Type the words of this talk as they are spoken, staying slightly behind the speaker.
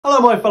Hello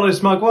my fellow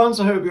smug ones,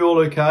 I hope you're all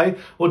okay.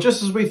 Well,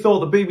 just as we thought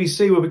the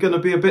BBC were going to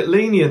be a bit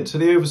lenient to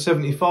the over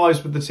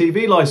 75s with the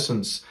TV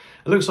licence,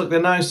 it looks like they're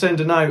now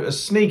sending out a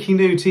sneaky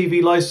new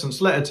TV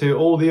licence letter to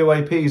all the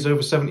OAPs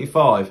over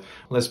 75.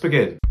 Let's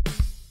begin.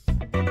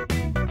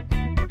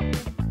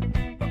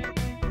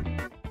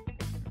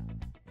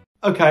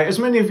 Okay, as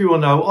many of you will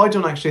know, I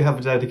don't actually have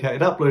a dedicated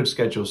upload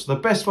schedule, so the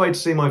best way to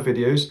see my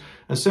videos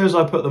as soon as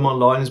I put them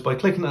online is by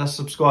clicking that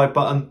subscribe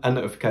button and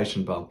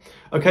notification bell.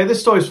 Okay,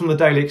 this story is from the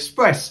Daily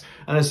Express,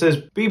 and it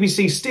says,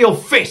 BBC steel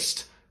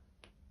fist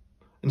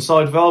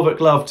inside velvet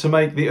glove to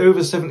make the over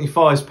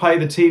 75s pay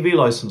the TV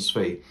licence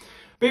fee.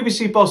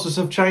 BBC bosses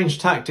have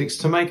changed tactics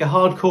to make a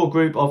hardcore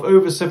group of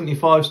over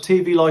 75s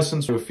TV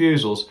licence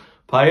refusals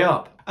pay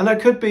up. And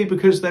that could be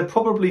because they're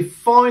probably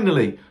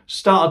finally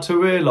started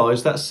to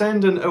realise that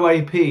sending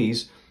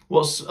OAPs,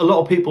 what a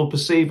lot of people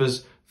perceive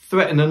as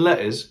threatening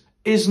letters,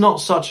 is not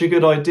such a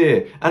good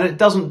idea. And it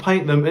doesn't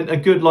paint them in a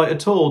good light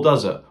at all,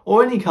 does it?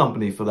 Or any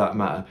company for that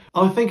matter.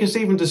 I think it's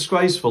even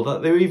disgraceful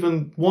that they're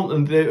even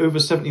wanting the over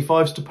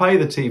 75s to pay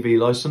the TV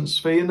licence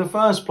fee in the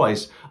first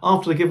place,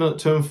 after giving it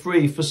to them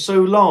free for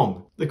so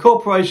long. The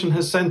corporation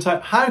has sent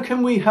out "How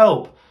can we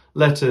help?"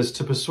 letters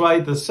to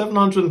persuade the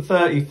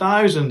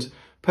 730,000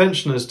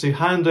 pensioners to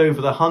hand over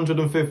the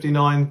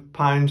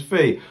 £159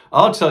 fee.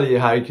 I'll tell you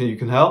how you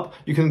can help.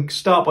 You can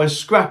start by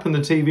scrapping the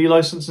TV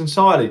licence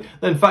entirely.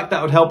 In fact,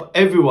 that would help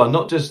everyone,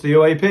 not just the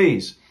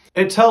OAPs.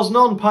 It tells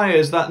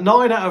non-payers that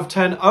 9 out of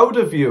 10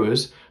 older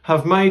viewers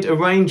have made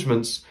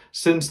arrangements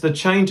since the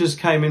changes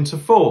came into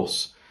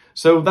force.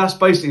 So that's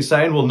basically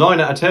saying, well, 9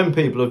 out of 10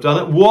 people have done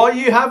it. Why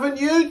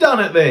haven't you done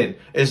it then?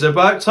 It's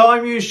about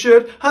time you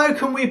should. How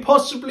can we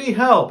possibly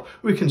help?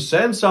 We can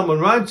send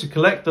someone round to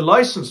collect the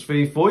licence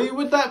fee for you.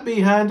 Would that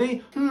be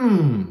handy?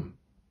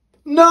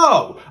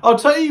 No! I'll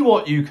tell you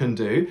what you can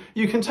do.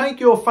 You can take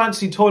your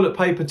fancy toilet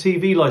paper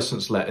TV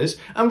licence letters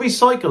and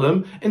recycle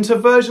them into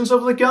versions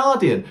of The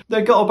Guardian.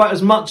 They've got about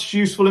as much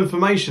useful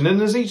information in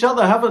as each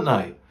other, haven't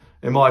they?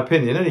 In my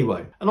opinion,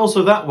 anyway. And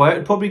also that way,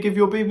 it'd probably give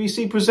your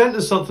BBC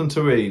presenters something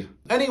to read.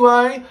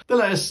 Anyway, the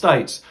letter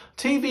states,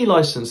 TV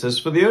licences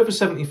for the over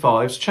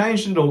 75s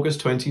changed in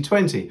August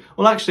 2020.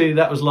 Well, actually,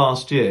 that was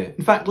last year.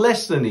 In fact,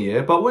 less than a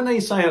year, but when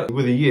they say it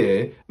with a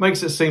year, it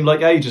makes it seem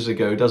like ages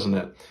ago, doesn't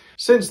it?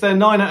 Since then,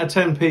 9 out of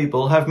 10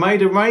 people have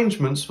made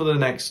arrangements for the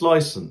next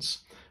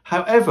licence.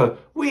 However,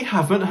 we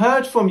haven't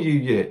heard from you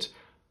yet.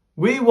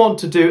 We want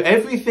to do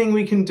everything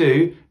we can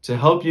do to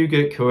help you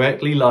get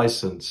correctly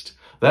licensed.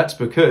 That's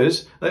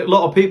because a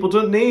lot of people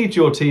don't need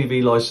your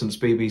TV licence,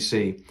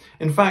 BBC.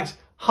 In fact,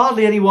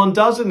 hardly anyone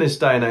does in this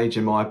day and age,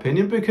 in my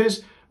opinion,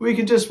 because we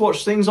can just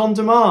watch things on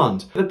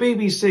demand. The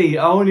BBC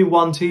are only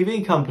one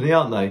TV company,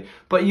 aren't they?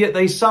 But yet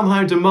they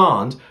somehow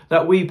demand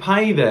that we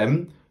pay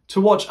them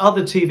to watch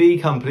other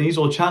TV companies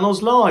or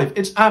channels live.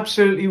 It's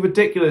absolutely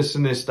ridiculous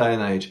in this day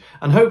and age.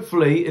 And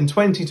hopefully in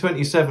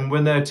 2027,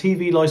 when their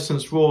TV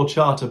licence raw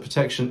charter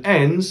protection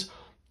ends,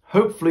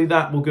 hopefully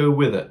that will go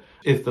with it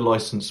if the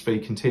licence fee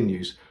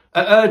continues.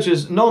 It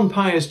urges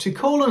non-payers to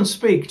call and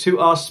speak to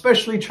our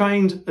specially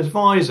trained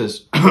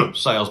advisors,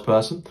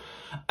 salesperson,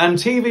 and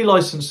TV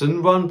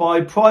licensing run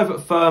by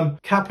private firm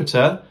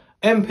Capita.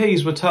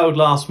 MPs were told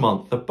last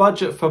month the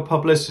budget for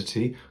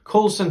publicity,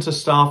 call centre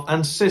staff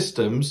and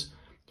systems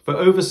for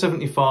over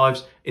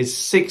 75s is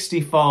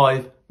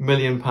 £65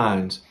 million.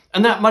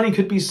 And that money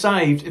could be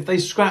saved if they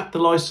scrapped the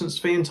licence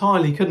fee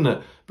entirely, couldn't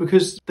it?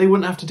 Because they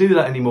wouldn't have to do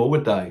that anymore,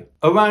 would they?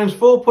 Around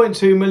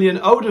 4.2 million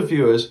older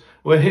viewers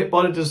were hit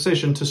by the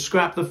decision to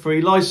scrap the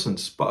free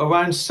licence, but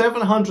around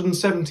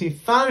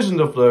 770,000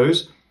 of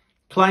those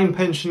claim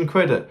pension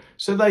credit,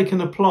 so they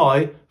can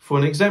apply for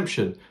an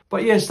exemption.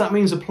 But yes, that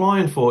means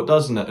applying for it,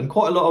 doesn't it? And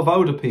quite a lot of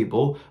older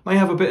people may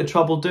have a bit of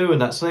trouble doing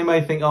that, so they may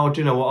think, oh,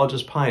 do you know what, I'll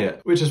just pay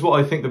it. Which is what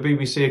I think the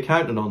BBC are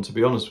counting on, to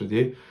be honest with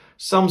you.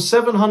 Some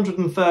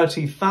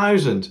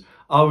 730,000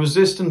 are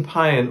resistant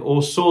paying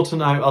or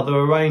sorting out other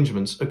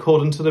arrangements,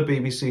 according to the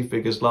BBC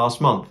figures last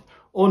month,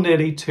 or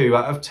nearly 2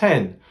 out of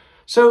 10.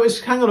 So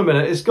hang on a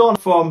minute, it's gone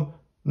from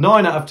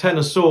 9 out of 10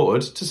 are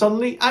sorted to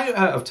suddenly 8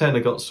 out of 10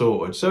 have got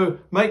sorted. So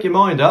make your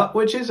mind up,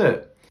 which is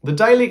it? The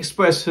Daily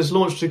Express has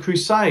launched a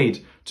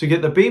crusade to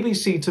get the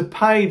BBC to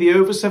pay the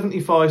over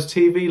 75s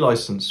TV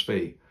licence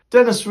fee.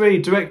 Dennis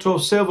Reed, director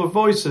of Silver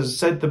Voices,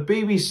 said the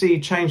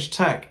BBC changed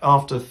tack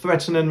after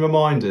threatening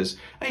reminders.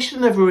 They should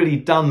have never really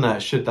done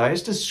that, should they?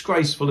 It's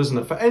disgraceful, isn't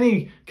it, for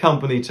any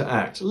company to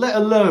act, let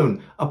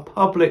alone a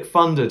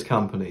public-funded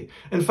company.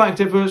 In fact,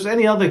 if it was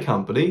any other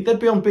company, they'd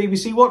be on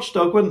BBC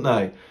Watchdog, wouldn't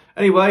they?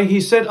 Anyway,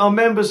 he said, our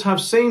members have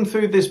seen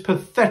through this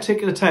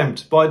pathetic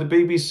attempt by the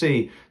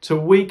BBC to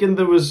weaken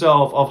the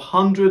resolve of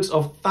hundreds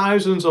of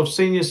thousands of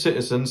senior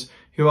citizens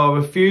who are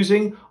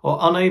refusing or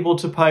unable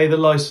to pay the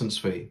licence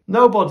fee.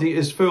 Nobody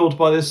is fooled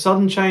by this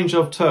sudden change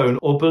of tone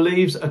or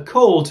believes a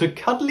call to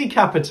cuddly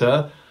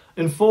Capita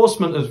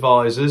enforcement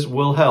advisors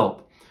will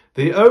help.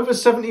 The over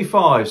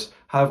 75s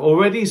have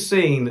already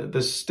seen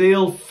the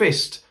steel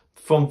fist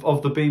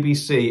of the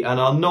BBC and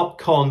are not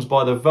conned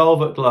by the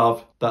velvet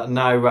glove that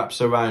now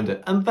wraps around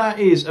it. And that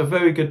is a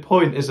very good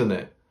point, isn't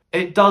it?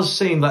 It does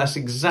seem that's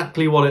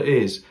exactly what it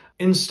is.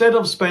 Instead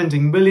of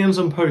spending millions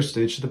on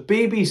postage, the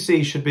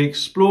BBC should be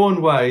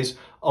exploring ways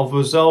of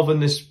resolving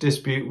this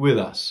dispute with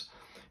us.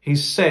 He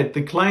said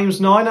the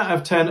claims 9 out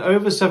of 10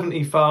 over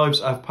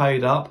 75s have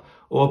paid up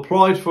or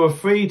applied for a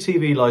free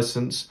TV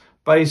licence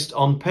based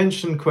on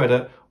pension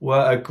credit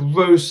were a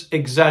gross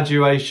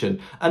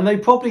exaggeration. And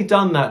they've probably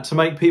done that to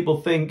make people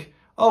think,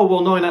 oh,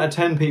 well, 9 out of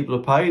 10 people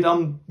have paid.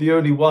 I'm the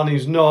only one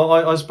who's not.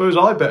 I suppose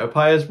I better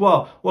pay as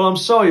well. Well, I'm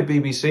sorry,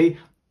 BBC.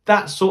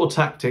 That sort of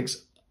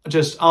tactics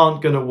just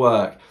aren't going to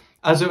work,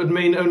 as it would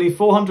mean only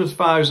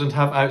 400,000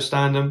 have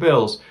outstanding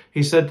bills.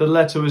 He said the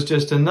letter was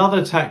just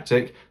another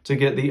tactic to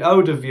get the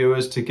older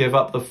viewers to give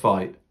up the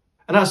fight.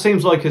 And that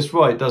seems like it's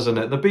right, doesn't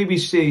it? The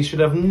BBC should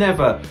have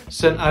never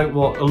sent out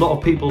what a lot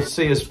of people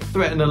see as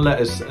threatening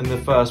letters in the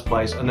first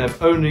place, and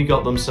they've only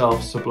got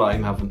themselves to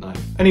blame, haven't they?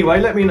 Anyway,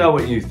 let me know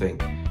what you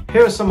think.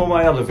 Here are some of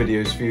my other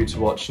videos for you to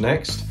watch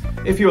next.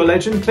 If you're a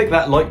legend, click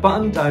that like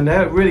button down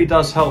there. It really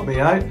does help me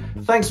out.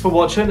 Thanks for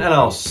watching, and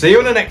I'll see you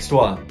in the next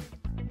one.